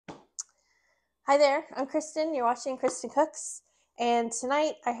Hi there, I'm Kristen. You're watching Kristincooks, and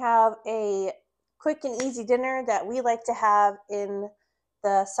tonight I have a quick and easy dinner that we like to have in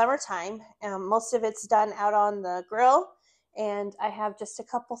the summertime. Most of it's done out on the grill, and I have just a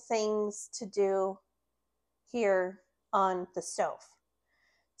couple things to do here on the stove.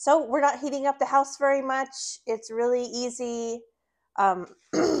 So we're not heating up the house very much. It's really easy. I'm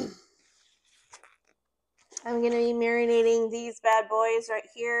going to be marinating these bad boys right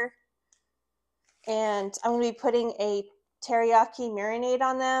here. And I'm going to be putting a teriyaki marinade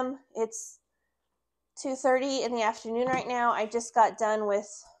on them. It's 2:30 in the afternoon right now. I just got done with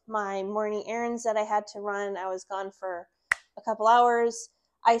my morning errands that I had to run. I was gone for a couple hours.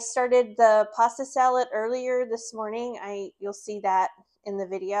 I started the pasta salad earlier this morning. You'll see that in the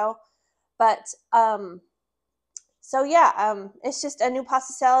video. But it's just a new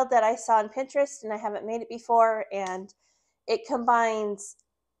pasta salad that I saw on Pinterest, and I haven't made it before, and it combines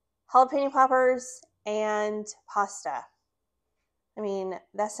jalapeno poppers and pasta. I mean,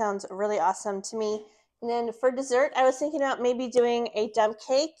 that sounds really awesome to me. And then for dessert, I was thinking about maybe doing a dump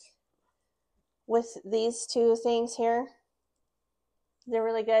cake with these two things here. They're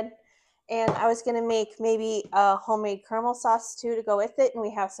really good. And I was going to make maybe a homemade caramel sauce too to go with it. And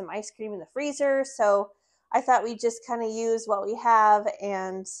we have some ice cream in the freezer. So I thought we'd just kind of use what we have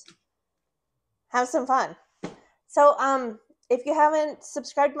and have some fun. So if you haven't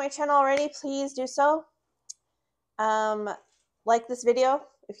subscribed to my channel already, please do so. Like this video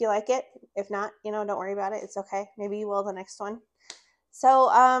if you like it. If not, don't worry about it. It's okay. Maybe you will the next one. So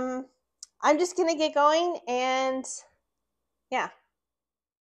I'm just gonna get going, and yeah.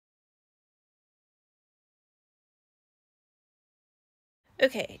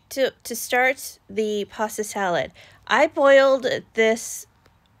 Okay, to start the pasta salad, I boiled this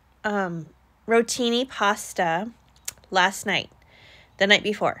rotini pasta last night, the night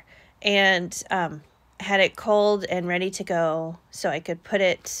before, and had it cold and ready to go so I could put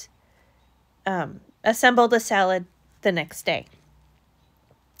it, assemble the salad the next day.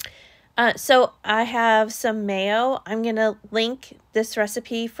 So I have some mayo. I'm going to link this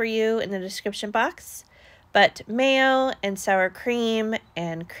recipe for you in the description box. But mayo and sour cream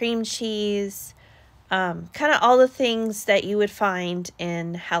and cream cheese, kind of all the things that you would find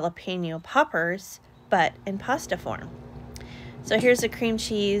in jalapeno poppers, but in pasta form. So here's a cream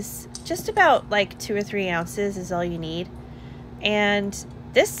cheese, just about like 2 or 3 ounces is all you need. And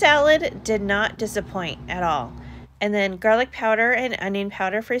this salad did not disappoint at all. And then garlic powder and onion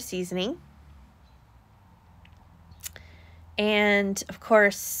powder for seasoning. And of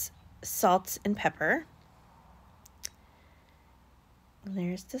course, salt and pepper. And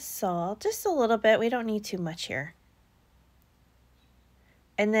there's the salt, just a little bit. We don't need too much here.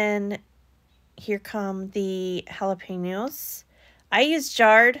 And then here come the jalapenos. I use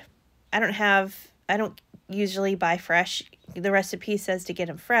jarred. I don't usually buy fresh. The recipe says to get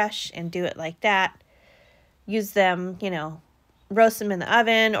them fresh and do it like that. Use them, roast them in the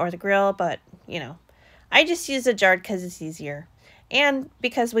oven or the grill, but, I just use a jarred because it's easier. And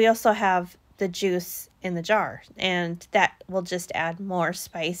because we also have the juice in the jar, and that will just add more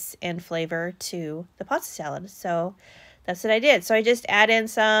spice and flavor to the pasta salad. So that's what I did. So I just add in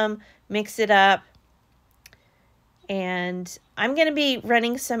some, mix it up, and I'm going to be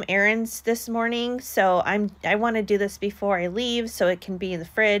running some errands this morning, so I want to do this before I leave so it can be in the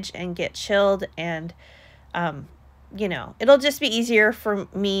fridge and get chilled, and it'll just be easier for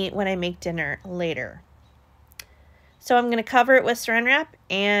me when I make dinner later. So I'm going to cover it with saran wrap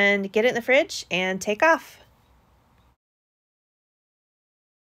and get it in the fridge and take off.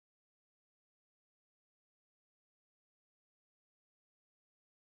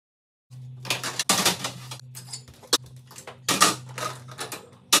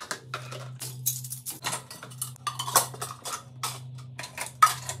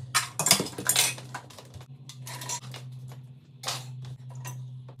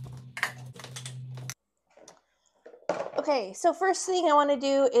 Okay, so first thing I want to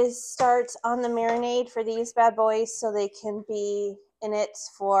do is start on the marinade for these bad boys so they can be in it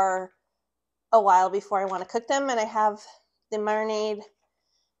for a while before I want to cook them. And I have the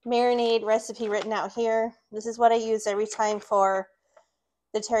marinade recipe written out here. This is what I use every time for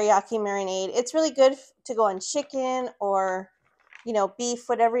the teriyaki marinade. It's really good to go on chicken or, beef,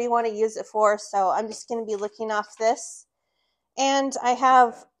 whatever you want to use it for. So I'm just going to be looking off this. And I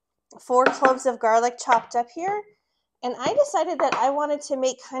have 4 cloves of garlic chopped up here. And I decided that I wanted to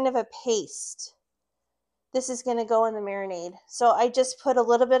make kind of a paste. This is going to go in the marinade. So I just put a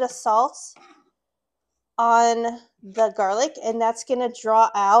little bit of salt on the garlic, and that's going to draw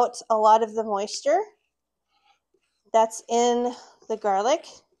out a lot of the moisture that's in the garlic.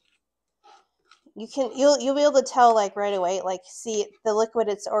 you'll be able to tell like right away, like see the liquid,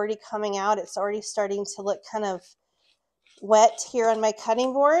 it's already coming out. It's already starting to look kind of wet here on my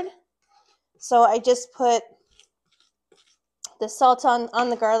cutting board. So I just put the salt on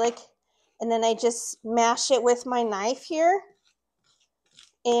the garlic, and then I just mash it with my knife here,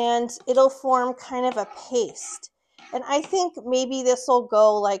 and it'll form kind of a paste. And I think maybe this will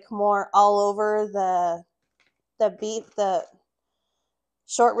go like more all over the beef, the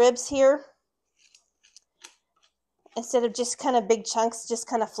short ribs here, instead of just kind of big chunks just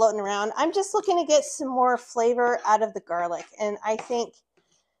kind of floating around. I'm just looking to get some more flavor out of the garlic, and I think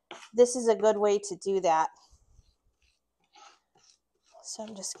this is a good way to do that. So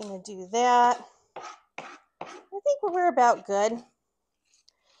I'm just going to do that. I think we're about good.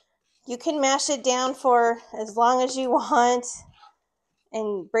 You can mash it down for as long as you want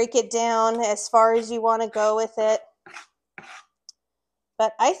and break it down as far as you want to go with it.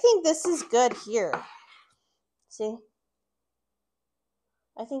 But I think this is good here. See?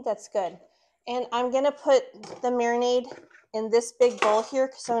 I think that's good. And I'm going to put the marinade in this big bowl here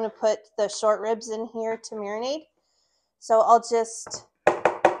because I'm going to put the short ribs in here to marinate. So I'll just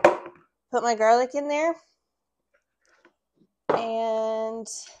put my garlic in there. And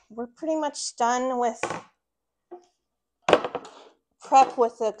we're pretty much done with prep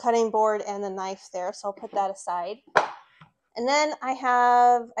with the cutting board and the knife there. So I'll put that aside. And then I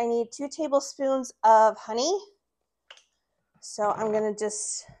need 2 tablespoons of honey. So I'm going to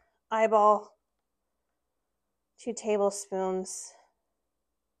just eyeball 2 tablespoons.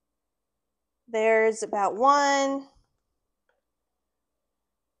 There's about 1.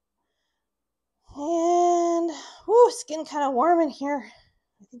 And, whoo, it's getting kind of warm in here.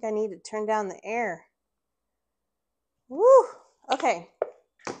 I think I need to turn down the air. Woo, okay.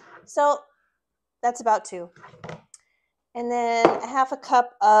 So that's about 2. And then 1/2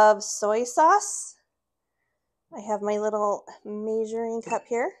 cup of soy sauce. I have my little measuring cup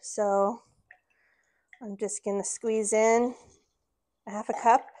here. So I'm just going to squeeze in 1/2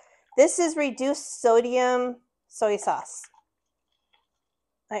 cup. This is reduced sodium soy sauce.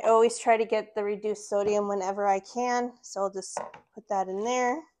 I always try to get the reduced sodium whenever I can, so I'll just put that in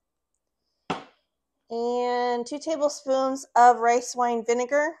there. And 2 tablespoons of rice wine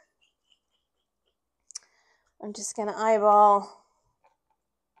vinegar. I'm just going to eyeball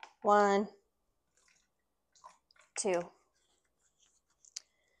 1, 2.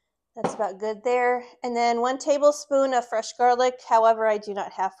 That's about good there. And then 1 tablespoon of fresh garlic. However, I do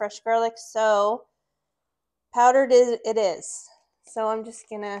not have fresh garlic, so powdered it is. So I'm just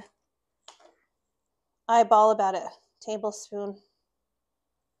going to eyeball about a tablespoon.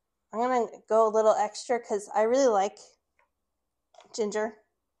 I'm going to go a little extra because I really like ginger.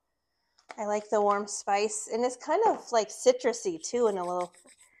 I like the warm spice, and it's kind of like citrusy too in a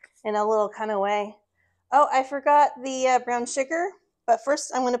little kind of way. Oh, I forgot the brown sugar, but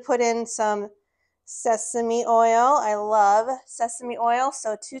first I'm going to put in some sesame oil. I love sesame oil,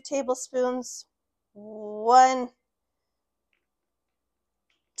 so 2 tablespoons, 1,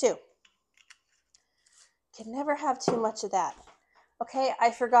 2. Can never have too much of that. Okay,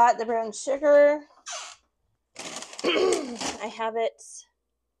 I forgot the brown sugar. I have it.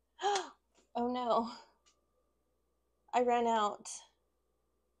 Oh no. I ran out.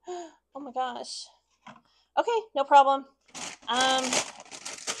 Oh my gosh. Okay, no problem. I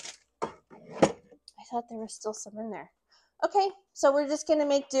thought there was still some in there. Okay, so we're just gonna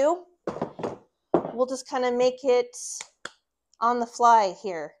make do. We'll just kind of make it on the fly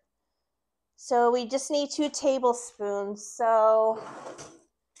here. So we just need 2 tablespoons. So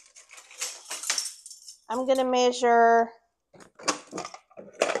I'm gonna measure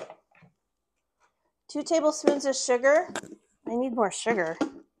 2 tablespoons of sugar. I need more sugar.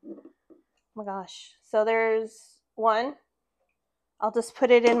 Oh my gosh. So there's 1. I'll just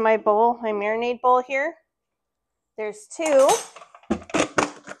put it in my bowl, my marinade bowl here. There's 2.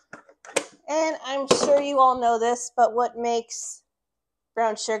 And I'm sure you all know this, but what makes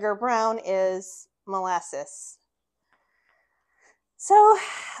brown sugar brown is molasses. So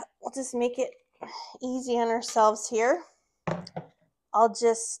we'll just make it easy on ourselves here. I'll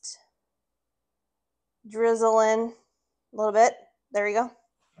just drizzle in a little bit. There we go.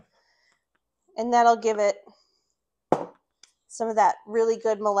 And that'll give it some of that really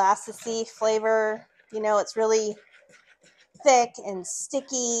good molassesy flavor. You know, it's really thick and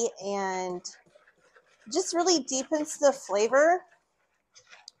sticky and just really deepens the flavor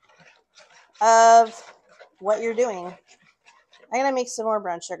of what you're doing. I'm going to make some more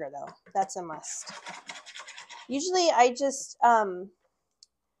brown sugar though. That's a must. Usually I just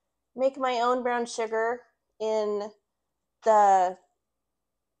make my own brown sugar in the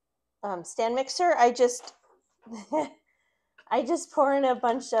stand mixer, I just I just pour in a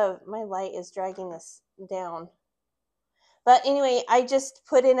bunch of, my light is dragging this down. But anyway, I just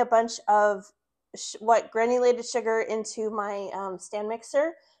put in a bunch of granulated sugar into my stand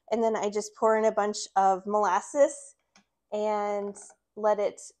mixer, and then I just pour in a bunch of molasses and let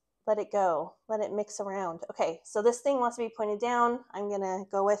it go, let it mix around. Okay, so this thing wants to be pointed down. I'm gonna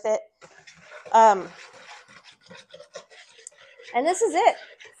go with it. And this is it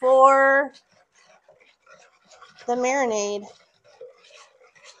for the marinade.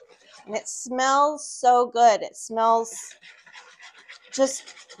 And it smells so good. It smells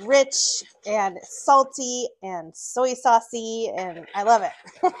just rich and salty and soy saucy, and I love it.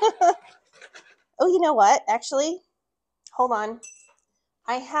 Oh, you know what? Actually, hold on.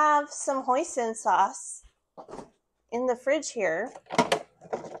 I have some hoisin sauce in the fridge here,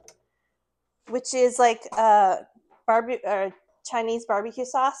 which is like Chinese barbecue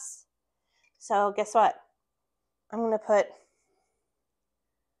sauce. So guess what? I'm going to put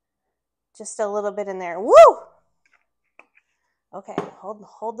just a little bit in there. Woo! Okay,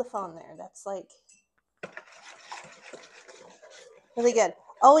 hold the phone there. That's like really good.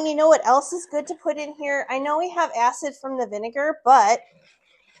 Oh, and you know what else is good to put in here? I know we have acid from the vinegar, but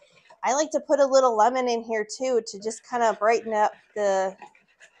I like to put a little lemon in here too to just kind of brighten up the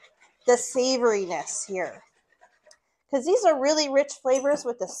savoriness here. Because these are really rich flavors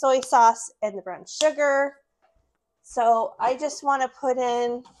with the soy sauce and the brown sugar. So I just want to put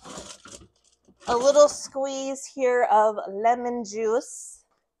in a little squeeze here of lemon juice.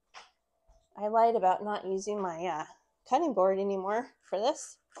 I lied about not using my cutting board anymore for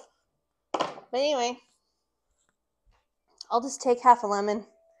this. But anyway, I'll just take half a lemon.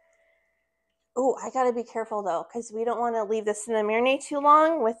 Oh, I gotta be careful though, because we don't want to leave this in the marinade too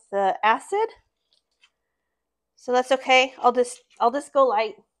long with the acid. So that's okay. I'll just go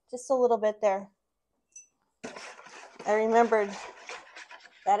light, just a little bit there. I remembered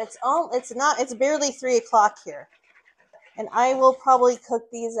that it's barely 3 o'clock here. And I will probably cook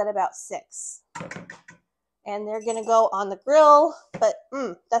these at about 6. And they're gonna go on the grill, but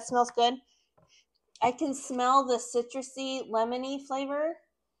that smells good. I can smell the citrusy, lemony flavor,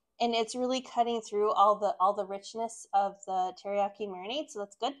 and it's really cutting through all the richness of the teriyaki marinade, so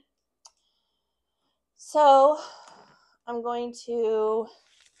that's good. So I'm going to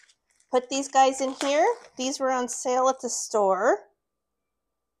put these guys in here. These were on sale at the store.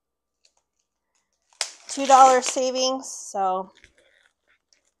 $2 savings, so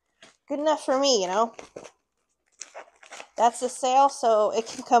good enough for me, you know. That's a sale, so it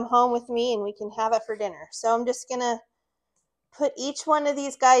can come home with me and we can have it for dinner. So I'm just gonna put each one of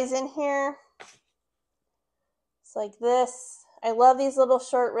these guys in here. It's like this. I love these little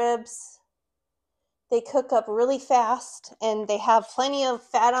short ribs. They cook up really fast and they have plenty of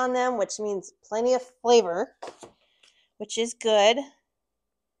fat on them, which means plenty of flavor, which is good.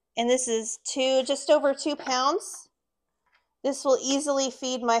 And this is just over 2 pounds. This will easily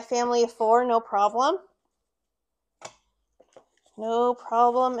feed my family of 4, no problem. No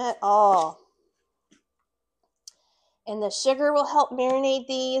problem at all. And the sugar will help marinate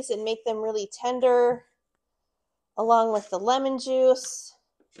these and make them really tender, along with the lemon juice.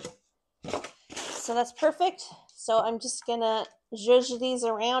 So that's perfect. So I'm just gonna zhuzh these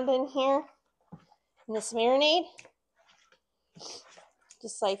around in here in this marinade.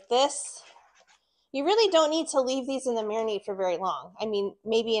 Just like this. You really don't need to leave these in the marinade for very long. I mean,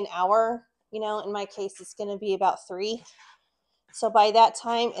 maybe an hour, you know, in my case, it's gonna be about 3. So by that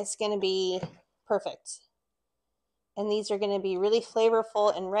time, it's gonna be perfect. And these are gonna be really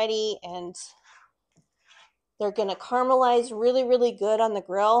flavorful and ready, and they're gonna caramelize really, really good on the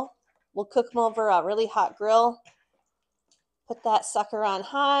grill. We'll cook them over a really hot grill. Put that sucker on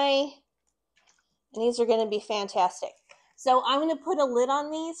high, and these are gonna be fantastic. So I'm gonna put a lid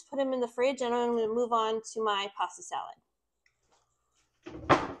on these, put them in the fridge, and I'm gonna move on to my pasta salad.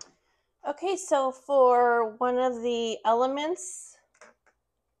 Okay, so for one of the elements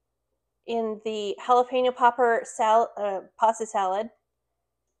in the jalapeno popper pasta salad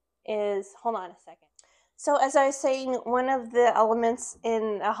is, hold on a second. So as I was saying, one of the elements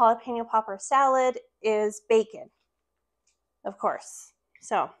in a jalapeno popper salad is bacon, of course.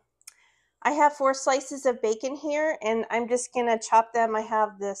 So I have 4 slices of bacon here, and I'm just gonna chop them. I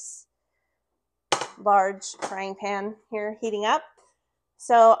have this large frying pan here heating up.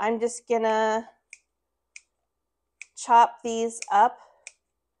 So I'm just gonna chop these up,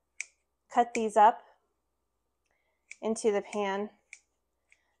 cut these up into the pan.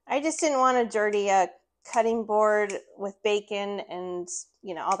 I just didn't want to dirty a cutting board with bacon and,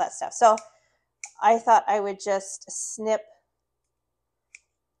 you know, all that stuff. So I thought I would just snip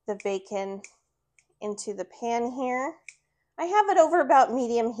the bacon into the pan here. I have it over about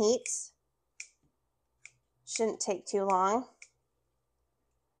medium heat. Shouldn't take too long.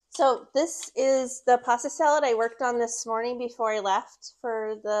 So this is the pasta salad I worked on this morning before I left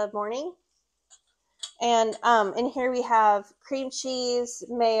for the morning. And in here we have cream cheese,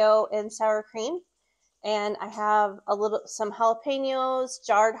 mayo, and sour cream. And I have some jalapeños,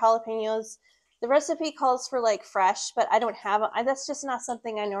 jarred jalapeños. The recipe calls for like fresh, but I don't have, that's just not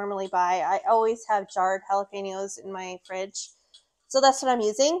something I normally buy. I always have jarred jalapeños in my fridge. So that's what I'm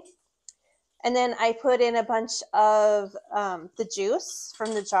using. And then I put in a bunch of the juice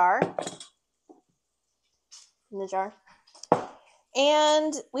from the jar.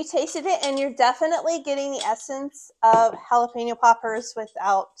 And we tasted it, and you're definitely getting the essence of jalapeno poppers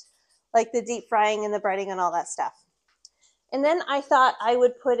without like the deep frying and the breading and all that stuff. And then I thought I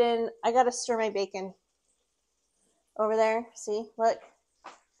would put in, I got to stir my bacon over there. See, look,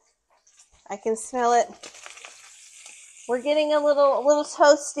 I can smell it. We're getting a little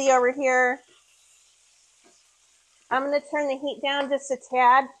toasty over here. I'm going to turn the heat down just a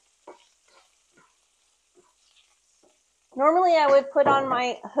tad. Normally I would put on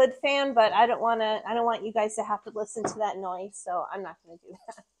my hood fan, but I don't want you guys to have to listen to that noise, so I'm not going to do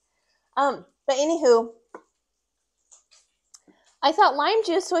that. But anywho, I thought lime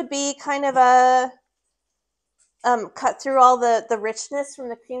juice would be kind of a cut through all the richness from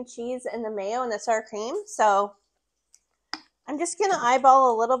the cream cheese and the mayo and the sour cream. So I'm just going to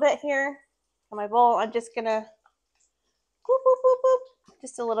eyeball a little bit here on my bowl. I'm just going to boop, boop, boop, boop,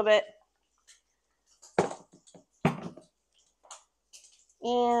 just a little bit.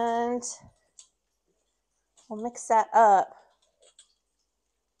 And we'll mix that up.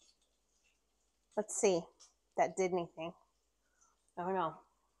 Let's see if that did anything. I don't know.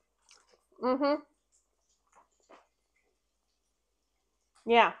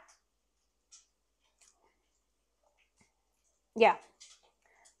 Yeah.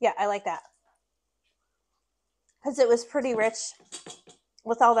 Yeah, I like that. Because it was pretty rich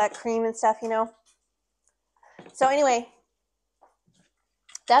with all that cream and stuff, you know. So anyway,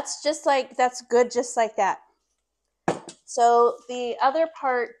 that's good just like that. So the other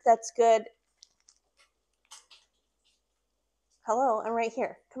part that's good, hello, I'm right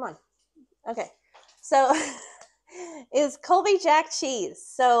here. Come on. Okay. So is Colby Jack cheese.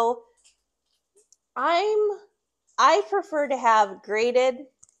 So I prefer to have grated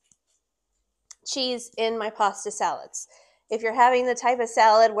cheese in my pasta salads. If you're having the type of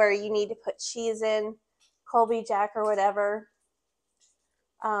salad where you need to put cheese in, Colby Jack or whatever,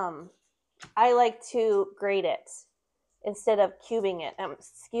 I like to grate it instead of cubing it.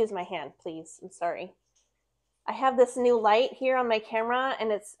 Excuse my hand, please. I'm sorry. I have this new light here on my camera,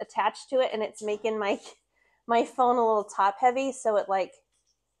 and it's attached to it, and it's making my phone a little top heavy, so it like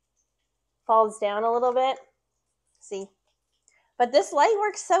falls down a little bit. See? But this light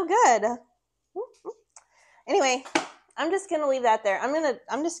works so good. Anyway, I'm just gonna leave that there.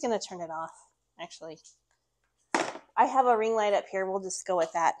 I'm just gonna turn it off, actually. I have a ring light up here. We'll just go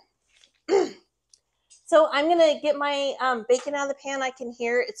with that. So I'm going to get my bacon out of the pan. I can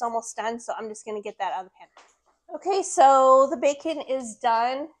hear it's almost done, so I'm just going to get that out of the pan. Okay, so the bacon is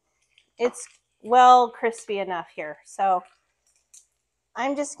done. It's well crispy enough here. So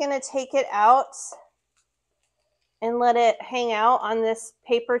I'm just going to take it out and let it hang out on this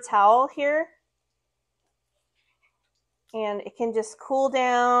paper towel here. And it can just cool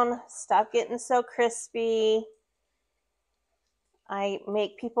down, stop getting so crispy. I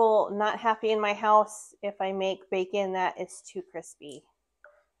make people not happy in my house if I make bacon that is too crispy.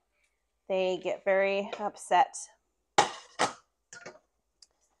 They get very upset.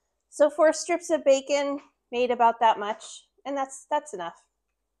 So 4 strips of bacon made about that much, and that's enough.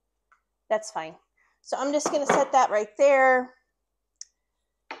 That's fine. So I'm just going to set that right there.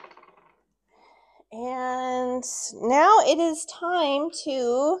 And now it is time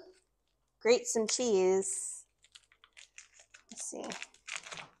to grate some cheese. Let's see.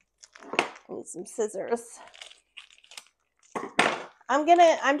 I need some scissors. I'm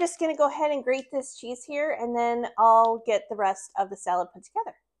just gonna go ahead and grate this cheese here, and then I'll get the rest of the salad put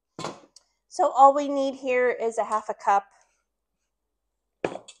together. So all we need here is a 1/2 cup,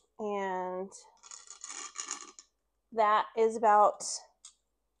 and that is about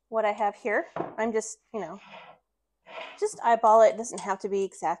what I have here. I'm just, just eyeball it. It doesn't have to be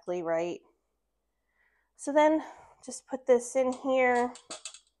exactly right. So then just put this in here.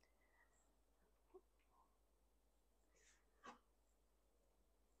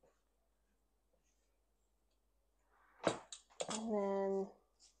 And then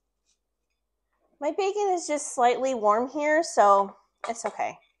my bacon is just slightly warm here, so it's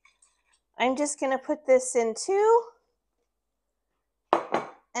okay. I'm just going to put this in too.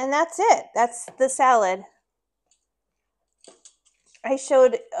 And that's it. That's the salad. I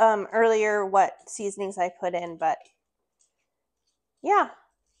showed earlier what seasonings I put in, but yeah,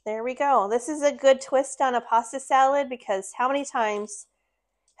 there we go. This is a good twist on a pasta salad, because how many times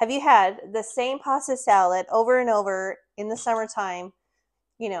have you had the same pasta salad over and over in the summertime,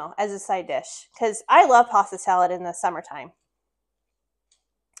 you know, as a side dish? Because I love pasta salad in the summertime.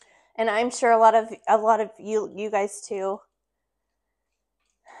 And I'm sure a lot of you guys too.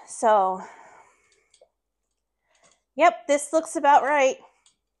 So, yep, this looks about right.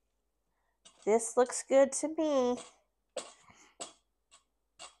 This looks good to me.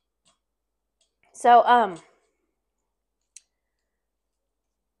 So,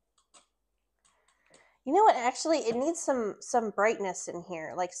 you know what? Actually, it needs some brightness in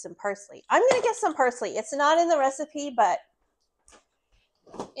here, like some parsley. I'm gonna get some parsley. It's not in the recipe, but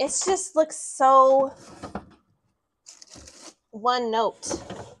it just looks so one note.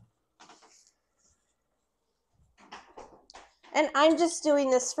 And I'm just doing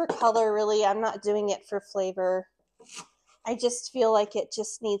this for color, really. I'm not doing it for flavor. I just feel like it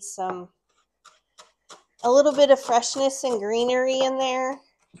just needs a little bit of freshness and greenery in there.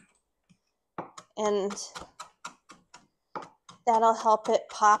 And that'll help it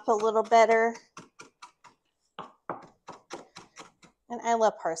pop a little better. And I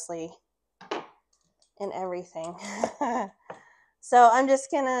love parsley and everything. So I'm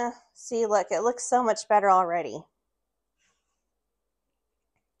just gonna see, look, it looks so much better already.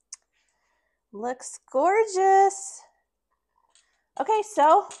 Looks gorgeous. Okay,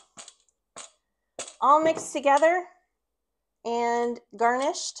 so all mixed together and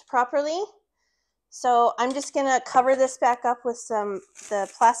garnished properly. So I'm just gonna cover this back up with the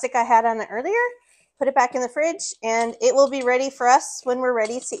plastic I had on it earlier, put it back in the fridge, and it will be ready for us when we're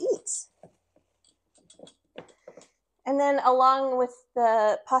ready to eat. And then along with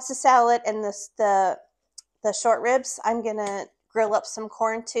the pasta salad and the short ribs, I'm gonna grill up some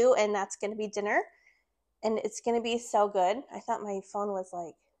corn too, and that's gonna be dinner. And it's gonna be so good. I thought my phone was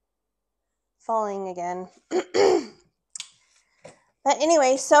like falling again. But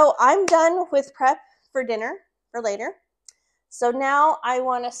anyway, so I'm done with prep for dinner for later. So now I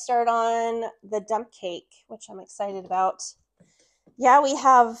want to start on the dump cake, which I'm excited about. Yeah, we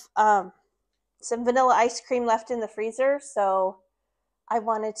have some vanilla ice cream left in the freezer, so I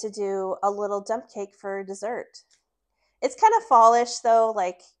wanted to do a little dump cake for dessert. It's kind of fallish though,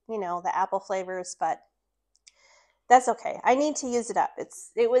 like, you know, the apple flavors, but that's okay. I need to use it up.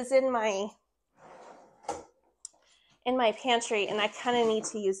 It was in my pantry, and I kind of need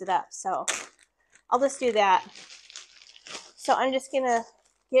to use it up, so I'll just do that. So I'm just gonna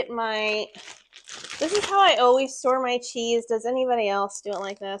get this is how I always store my cheese. Does anybody else do it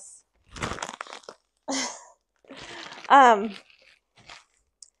like this?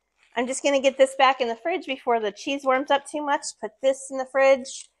 I'm just gonna get this back in the fridge before the cheese warms up too much. Put this in the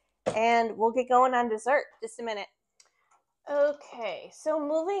fridge, and we'll get going on dessert. Just a minute. Okay, so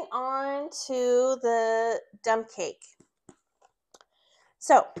moving on to the dump cake.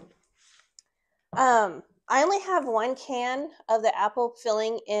 So, I only have one can of the apple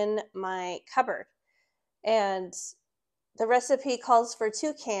filling in my cupboard, and the recipe calls for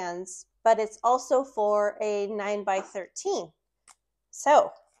 2 cans, but it's also for a 9x13.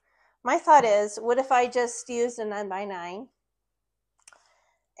 So, my thought is, what if I just used a 9x9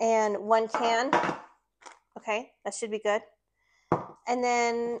 and 1 can? Okay, that should be good. And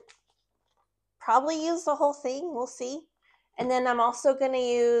then probably use the whole thing. We'll see. And then I'm also going to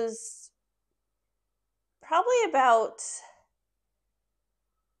use probably about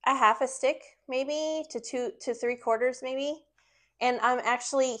a half a stick, maybe to 2 to 3/4 maybe. And I'm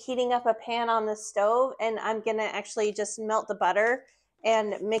actually heating up a pan on the stove, and I'm going to actually just melt the butter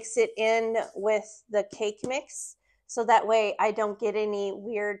and mix it in with the cake mix. So that way I don't get any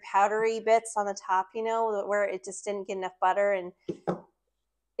weird powdery bits on the top, you know, where it just didn't get enough butter. And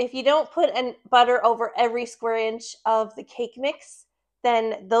if you don't put butter over every square inch of the cake mix,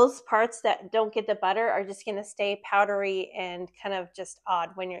 then those parts that don't get the butter are just going to stay powdery and kind of just odd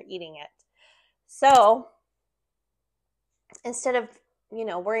when you're eating it. So instead of, you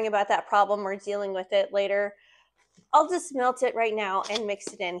know, worrying about that problem or dealing with it later, I'll just melt it right now and mix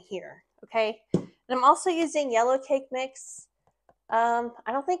it in here, okay? And I'm also using yellow cake mix. I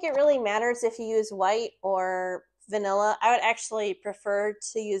don't think it really matters if you use white or vanilla. I would actually prefer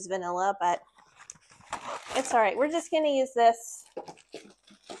to use vanilla, but it's all right. We're just going to use this.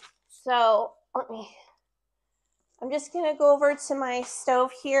 So I'm just going to go over to my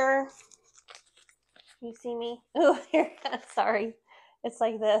stove here. You see me? Oh, here. Sorry. It's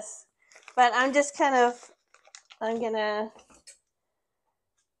like this. But I'm just kind of, I want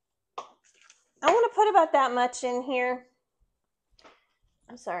to put about that much in here.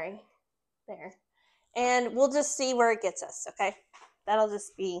 I'm sorry, there. And we'll just see where it gets us, okay? That'll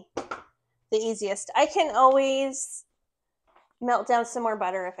just be the easiest. I can always melt down some more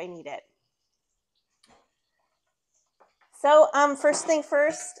butter if I need it. So first thing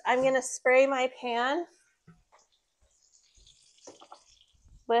first, I'm going to spray my pan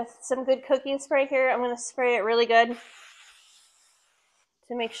with some good cooking spray here. I'm going to spray it really good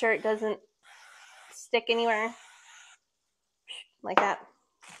to make sure it doesn't stick anywhere like that.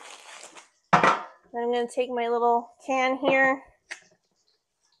 Then I'm going to take my little can here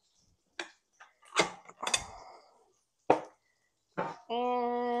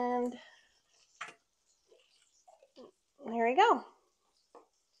and there we go.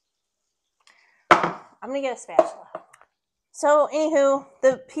 I'm going to get a spatula. So anywho,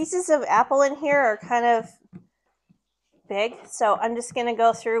 the pieces of apple in here are kind of big, so I'm just going to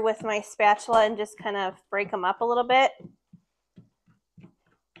go through with my spatula and just kind of break them up a little bit.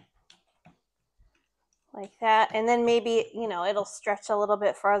 Like that, and then maybe, you know, it'll stretch a little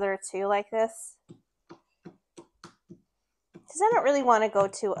bit farther too, like this. Because I don't really want to go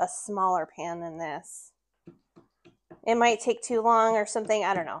to a smaller pan than this. It might take too long or something,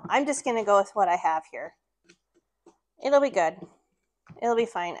 I don't know. I'm just going to go with what I have here. It'll be good. It'll be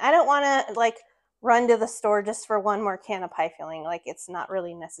fine. I don't want to, like, run to the store just for one more can of pie filling. Like, it's not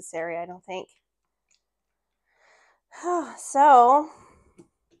really necessary, I don't think. So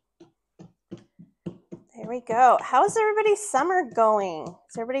there we go. How's everybody's summer going?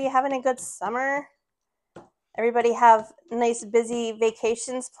 Is everybody having a good summer? Everybody have nice busy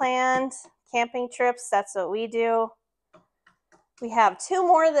vacations planned, camping trips? That's what we do. We have 2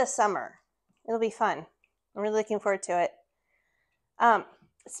 more this summer. It'll be fun. I'm really looking forward to it.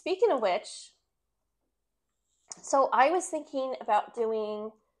 Speaking of which, so I was thinking about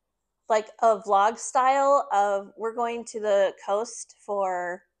doing like a vlog style of, we're going to the coast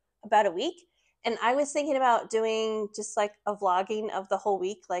for about a week. And I was thinking about doing just like a vlogging of the whole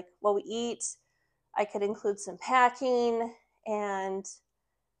week, like what we eat. I could include some packing and,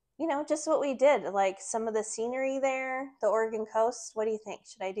 you know, just what we did, like some of the scenery there, the Oregon coast. What do you think?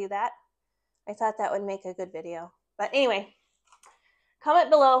 Should I do that? I thought that would make a good video. But anyway, comment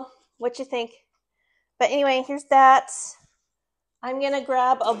below what you think. But anyway, here's that. I'm going to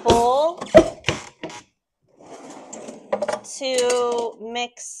grab a bowl to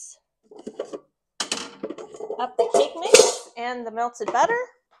mix up the cake mix and the melted butter.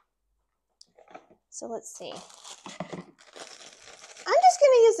 So let's see. I'm just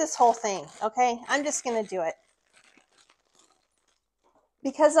going to use this whole thing, okay? I'm just going to do it.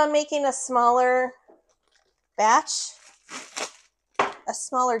 Because I'm making a smaller batch, a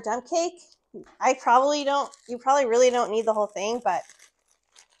smaller dump cake, you probably really don't need the whole thing, but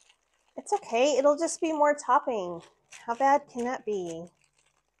it's okay. It'll just be more topping. How bad can that be?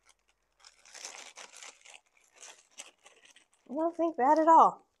 I don't think bad at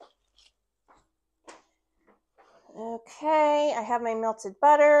all. Okay, I have my melted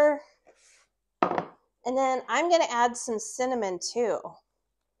butter. And then I'm going to add some cinnamon too.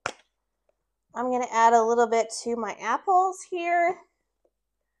 I'm going to add a little bit to my apples here.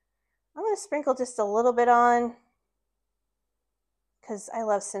 I'm going to sprinkle just a little bit on because I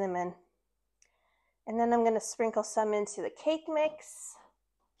love cinnamon. And then I'm going to sprinkle some into the cake mix.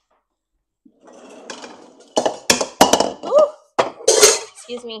 Ooh,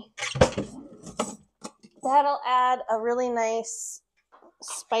 excuse me. That'll add a really nice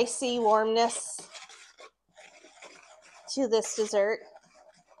spicy warmness to this dessert.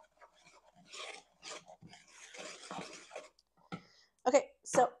 Okay,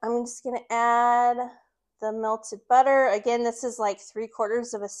 so I'm just going to add the melted butter. Again, this is like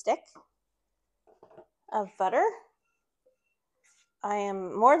 3/4 of a stick of butter. I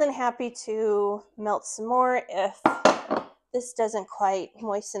am more than happy to melt some more if this doesn't quite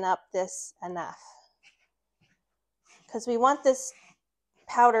moisten up this enough. Because we want this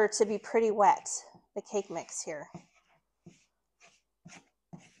powder to be pretty wet, the cake mix here.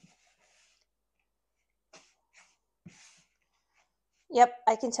 Yep,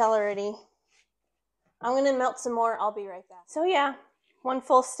 I can tell already. I'm going to melt some more. I'll be right back. So yeah, 1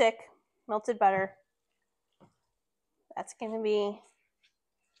 full stick melted butter. That's going to be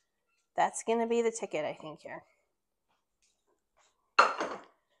the ticket, I think, here.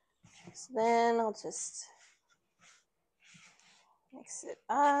 So then I'll just mix it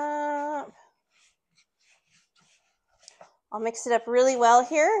up. I'll mix it up really well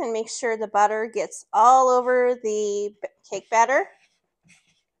here and make sure the butter gets all over the cake batter.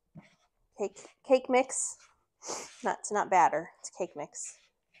 cake mix. It's not batter, it's cake mix.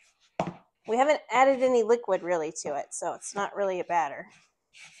 We haven't added any liquid really to it, so it's not really a batter,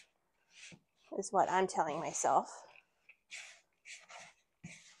 is what I'm telling myself.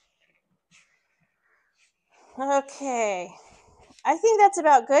 Okay, I think that's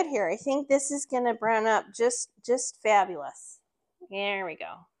about good here. I think this is gonna brown up just fabulous. There we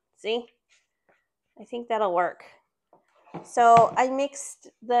go. See? I think that'll work. So I mixed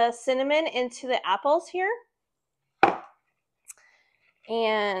the cinnamon into the apples here.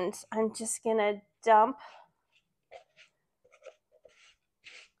 And I'm just gonna dump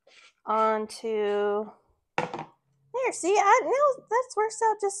onto there. See, no, that works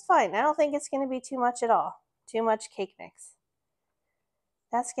out just fine. I don't think it's gonna be too much at all. Too much cake mix.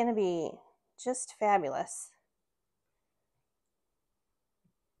 That's gonna be just fabulous.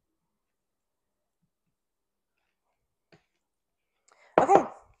 Okay,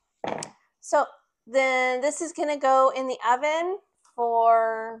 so then this is gonna go in the oven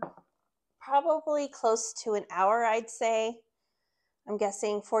for probably close to an hour, I'd say. I'm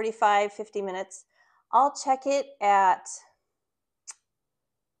guessing 45, 50 minutes. I'll check it at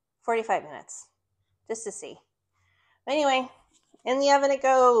 45 minutes just to see. But anyway, in the oven it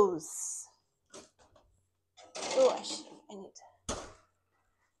goes. Oh, I need to.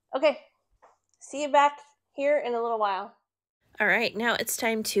 Okay, see you back here in a little while. All right, now it's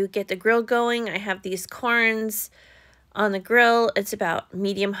time to get the grill going. I have these corns on the grill. It's about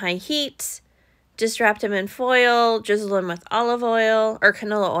medium-high heat. Just wrapped them in foil, drizzle them with olive oil or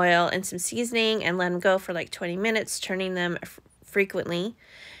canola oil and some seasoning, and let them go for like 20 minutes, turning them frequently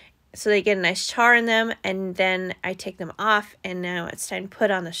so they get a nice char in them. And then I take them off, and now it's time to put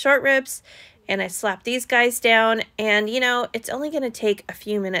on the short ribs, and I slap these guys down. And you know, it's only going to take a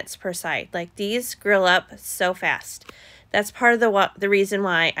few minutes per side. Like, these grill up so fast. That's part of the reason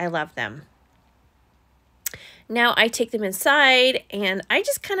why I love them. Now I take them inside, and I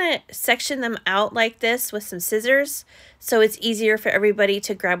just kind of section them out like this with some scissors, so it's easier for everybody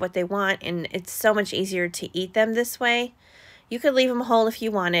to grab what they want, and it's so much easier to eat them this way. You could leave them whole if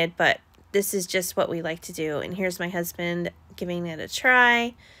you wanted, but this is just what we like to do. And here's my husband giving it a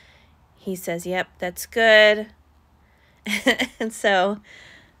try. He says, yep, that's good. And so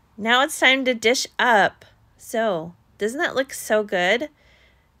now it's time to dish up. So doesn't that look so good?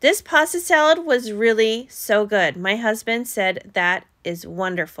 This pasta salad was really so good. My husband said that is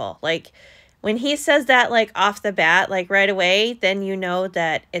wonderful. Like, when he says that, like, off the bat, like right away, then you know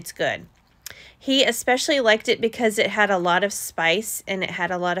that it's good. He especially liked it because it had a lot of spice and it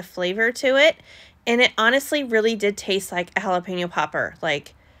had a lot of flavor to it. And it honestly really did taste like a jalapeno popper.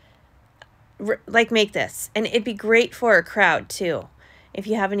 Like make this. And it'd be great for a crowd too. If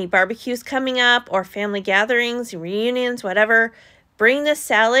you have any barbecues coming up or family gatherings, reunions, whatever, bring this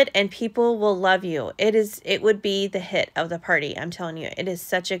salad and people will love you. It would be the hit of the party. I'm telling you, it is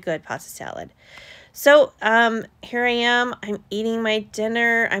such a good pasta salad. So here I am. I'm eating my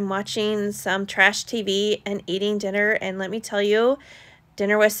dinner. I'm watching some trash TV and eating dinner. And let me tell you,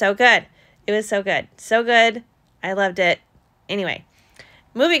 dinner was so good. It was so good. So good. I loved it. Anyway,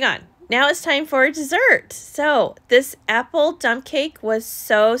 moving on. Now it's time for dessert. So this apple dump cake was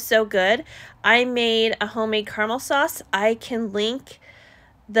so good. I made a homemade caramel sauce. I can link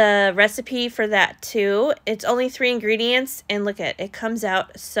the recipe for that too. It's only 3 ingredients, and look at it. It comes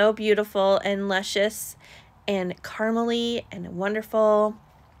out so beautiful and luscious and caramely and wonderful.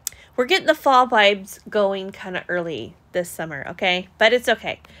 We're getting the fall vibes going kind of early this summer, okay? But it's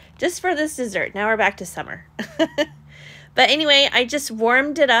okay. Just for this dessert. Now we're back to summer. But anyway, I just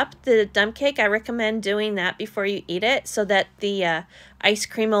warmed it up, the dump cake. I recommend doing that before you eat it so that the ice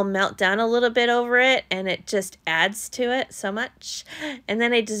cream will melt down a little bit over it, and it just adds to it so much. And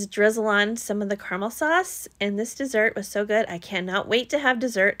then I just drizzle on some of the caramel sauce, and this dessert was so good. I cannot wait to have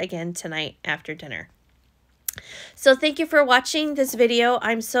dessert again tonight after dinner. So thank you for watching this video.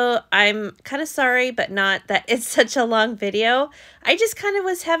 I'm kind of sorry, but not that it's such a long video. I just kind of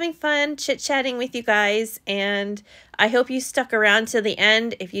was having fun chit-chatting with you guys, and I hope you stuck around to the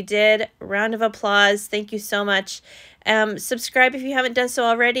end. If you did, round of applause. Thank you so much. Subscribe if you haven't done so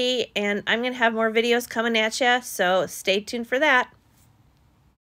already, and I'm going to have more videos coming at you, so stay tuned for that.